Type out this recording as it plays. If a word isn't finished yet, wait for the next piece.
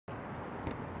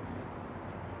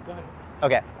Go ahead.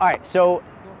 Okay, all right, so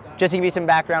just to give you some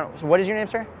background, so what is your name,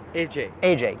 sir? AJ.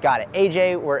 AJ, got it.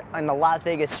 AJ, we're on the Las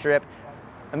Vegas Strip,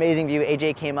 amazing view.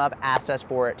 AJ came up, asked us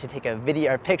to take a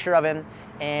video, or picture of him,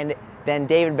 and then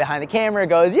David behind the camera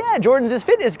goes, yeah, Jordan's this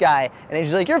fitness guy. And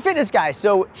he's like, you're a fitness guy.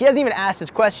 So he hasn't even asked his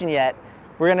question yet.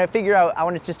 We're gonna figure out, I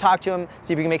wanna just talk to him,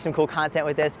 see if we can make some cool content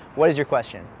with this. What is your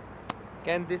question?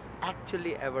 Can this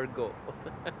actually ever go?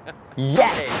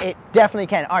 Yes, it definitely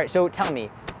can. All right, so tell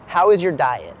me, how is your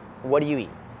diet? What do you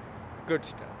eat? Good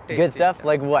stuff. Good stuff?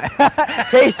 Like what?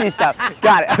 Tasty stuff.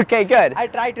 Got it. Okay, good. I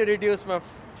try to reduce my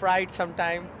fried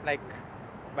sometime,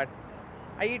 but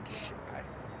I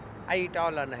eat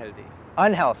all unhealthy.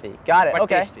 Unhealthy. Got it. But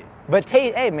okay. tasty. But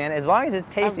hey man, as long as it's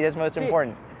tasty, that's most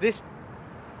important.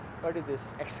 What is this?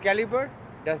 Excalibur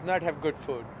does not have good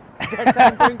food. That's why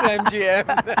I'm going to MGM.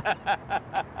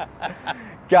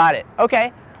 Got it.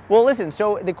 Okay. Well, listen,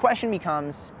 so the question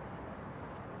becomes,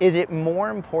 is it more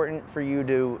important for you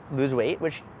to lose weight,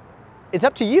 which it's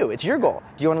up to you, it's your goal.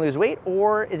 Do you want to lose weight,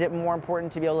 or is it more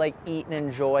important to be able to like eat and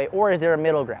enjoy, or is there a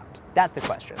middle ground? That's the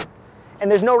question.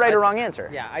 And there's no right or wrong answer.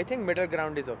 Yeah, I think middle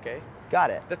ground is okay. Got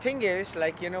it. The thing is,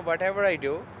 like, you know, whatever I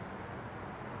do,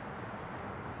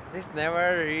 this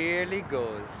never really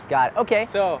goes. Got it. Okay.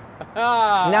 So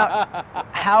now,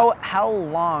 how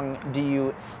long do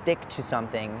you stick to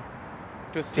something,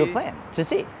 to a plan, to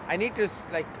see? I need to,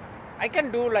 like, I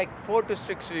can do like 4 to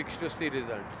 6 weeks to see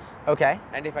results. Okay.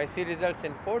 And if I see results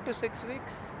in 4 to 6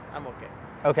 weeks, I'm okay.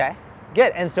 Okay.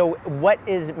 Good. And so what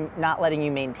is not letting you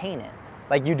maintain it?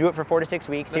 Like you do it for 4 to 6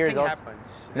 weeks, see results? Nothing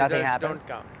happens. Nothing Results happens? don't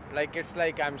count. Like, it's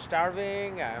like I'm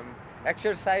starving, I'm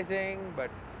exercising, but...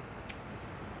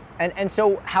 And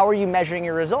so how are you measuring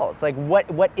your results? Like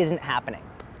what isn't happening?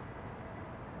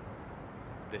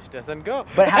 This doesn't go.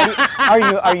 But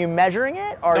are you measuring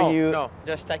it? No,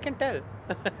 just I can tell.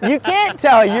 You can't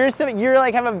tell. You're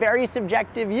like have a very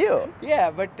subjective view. Yeah,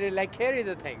 but like here is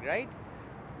the thing, right?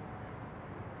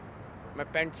 My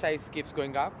pant size keeps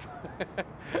going up.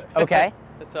 Okay.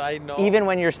 So I know. Even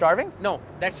when you're starving? No,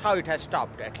 that's how it has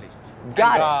stopped at least. Got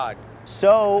Thank it. God.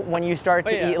 So when you start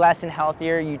to yeah. eat less and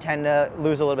healthier, you tend to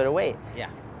lose a little bit of weight.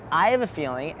 Yeah. I have a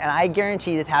feeling, and I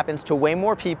guarantee this happens to way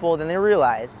more people than they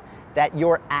realize, that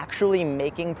you're actually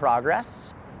making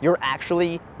progress, you're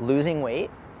actually losing weight,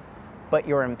 but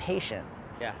you're impatient.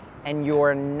 Yeah. And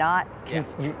you're not,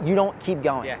 you don't keep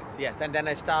going. Yes. And then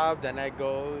I stop, then I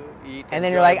go eat. And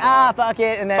then you're like, fuck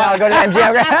it, and then I'll go to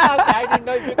MGM. I didn't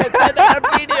know if you could say that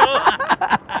on video.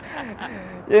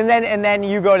 and then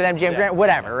you go to MGM Grant,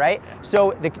 whatever, right? Yeah.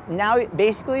 So now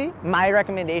basically my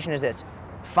recommendation is this.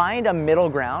 Find a middle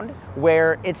ground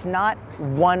where it's not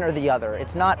one or the other.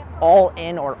 It's not all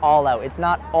in or all out. It's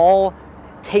not all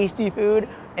tasty food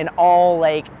and all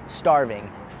like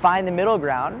starving. Find the middle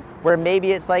ground where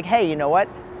maybe it's like, hey, you know what?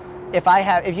 If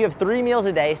you have 3 meals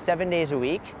a day, 7 days a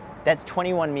week, that's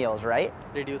 21 meals, right?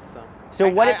 Reduce some. So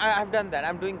I've done that.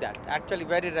 I'm doing that actually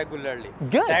very regularly.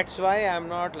 Good. That's why I'm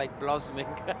not like blossoming.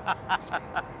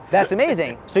 That's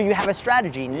amazing. So you have a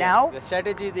strategy. Yeah, now. The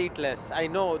strategy is eat less. I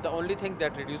know the only thing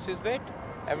that reduces weight,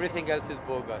 everything else is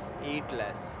bogus. Eat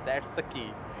less. That's the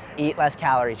key. Eat less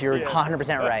calories. You're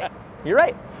 100% right. You're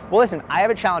right. Well, listen, I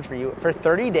have a challenge for you. For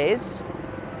 30 days,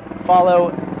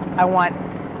 I want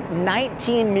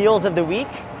 19 meals of the week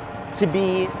to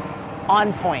be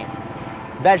on point.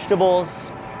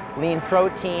 Vegetables, lean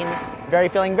protein, very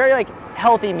filling, very like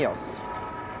healthy meals.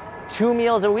 2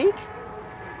 meals a week,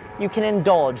 you can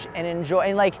indulge and enjoy,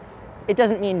 and like, it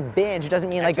doesn't mean binge, it doesn't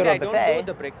mean like go to a buffet. I don't do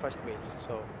the breakfast meal,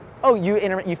 so. Oh,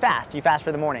 you fast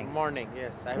for the morning? Morning,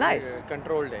 yes. Nice. I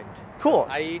controlled it. Cool.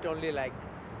 So I eat only like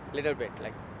little bit,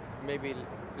 like maybe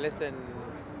less than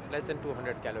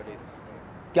 200 calories.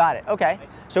 Got it, okay.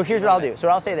 So here's what I'll do. So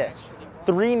I'll say this,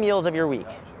 3 meals of your week,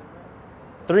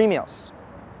 3 meals.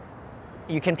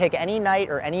 You can pick any night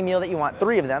or any meal that you want,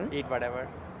 3 of them. Eat whatever.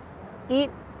 Eat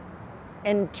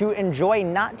and to enjoy,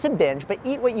 not to binge, but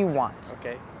eat what you want.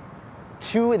 Okay.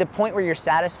 To the point where you're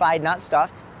satisfied, not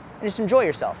stuffed, and just enjoy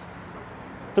yourself.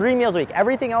 3 meals a week.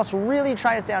 Everything else, really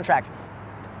try to stay on track.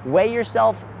 Weigh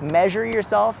yourself, measure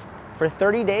yourself for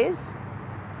 30 days.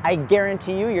 I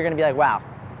guarantee you're gonna be like, wow,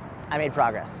 I made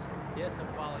progress. He has to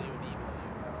follow you and email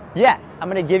you. Yeah, I'm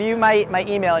gonna give you my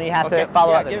email and you have to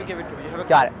follow up. Give it to me. You have a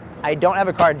Got it. I don't have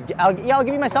a card. I'll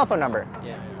give you my cell phone number.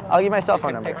 Yeah. I'll give you my cell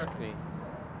phone number. Text me.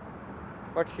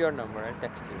 What's your number? I'll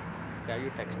text you. Yeah,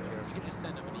 you text me. You can just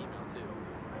send him an email too.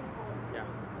 Yeah.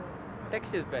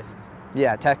 Text is best.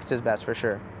 Yeah, text is best for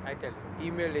sure. I tell you.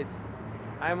 Email is,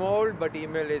 I'm old, but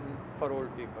email is for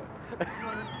old people.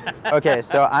 Okay,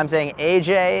 so I'm saying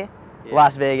AJ,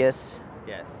 Las Vegas,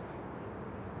 Yes.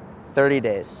 30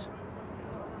 days.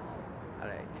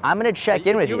 I'm gonna check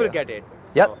in with you. You will get it.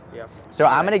 Yep. So, yeah. So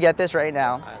I'm gonna get this right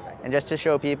now, I like and just to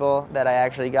show people that I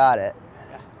actually got it.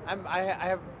 Yeah. I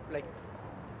have like,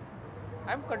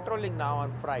 I'm controlling now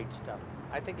on fried stuff.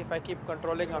 I think if I keep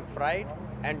controlling on fried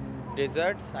and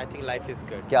desserts, I think life is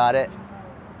good. Got it.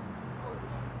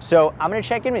 So I'm gonna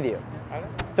check in with you. All right.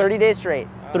 30 days straight,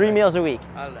 3 meals a week.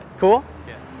 All right. Cool?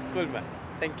 Yeah. Cool, man.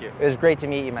 Thank you. It was great to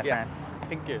meet you, my Yeah. friend.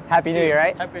 Thank you. Happy New See you. Year,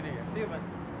 right? Happy New Year. See you, man.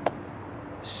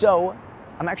 So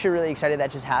I'm actually really excited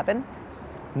that just happened.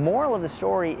 Moral of the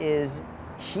story is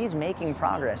he's making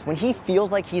progress. When he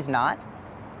feels like he's not,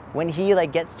 when he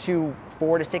like gets to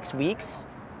 4 to 6 weeks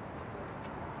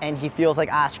and he feels like,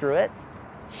 screw it,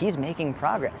 he's making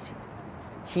progress.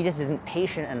 He just isn't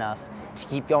patient enough to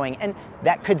keep going. And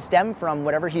that could stem from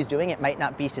whatever he's doing, it might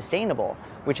not be sustainable,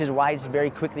 which is why I just very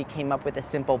quickly came up with a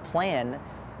simple plan.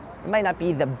 It might not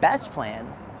be the best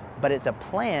plan, but it's a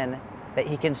plan that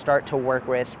he can start to work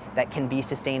with that can be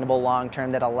sustainable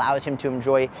long-term, that allows him to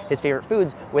enjoy his favorite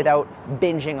foods without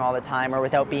binging all the time or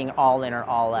without being all in or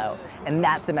all out. And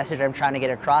that's the message I'm trying to get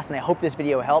across, and I hope this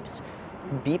video helps.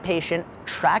 Be patient,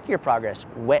 track your progress,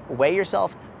 weigh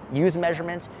yourself, use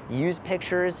measurements, use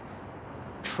pictures,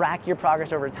 track your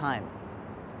progress over time.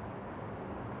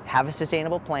 Have a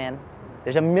sustainable plan.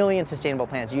 There's a million sustainable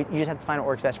plans. You just have to find what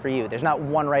works best for you. There's not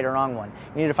one right or wrong one.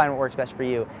 You need to find what works best for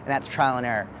you, and that's trial and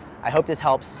error. I hope this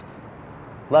helps.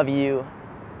 Love you.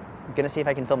 I'm gonna see if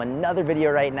I can film another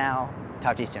video right now.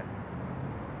 Talk to you soon.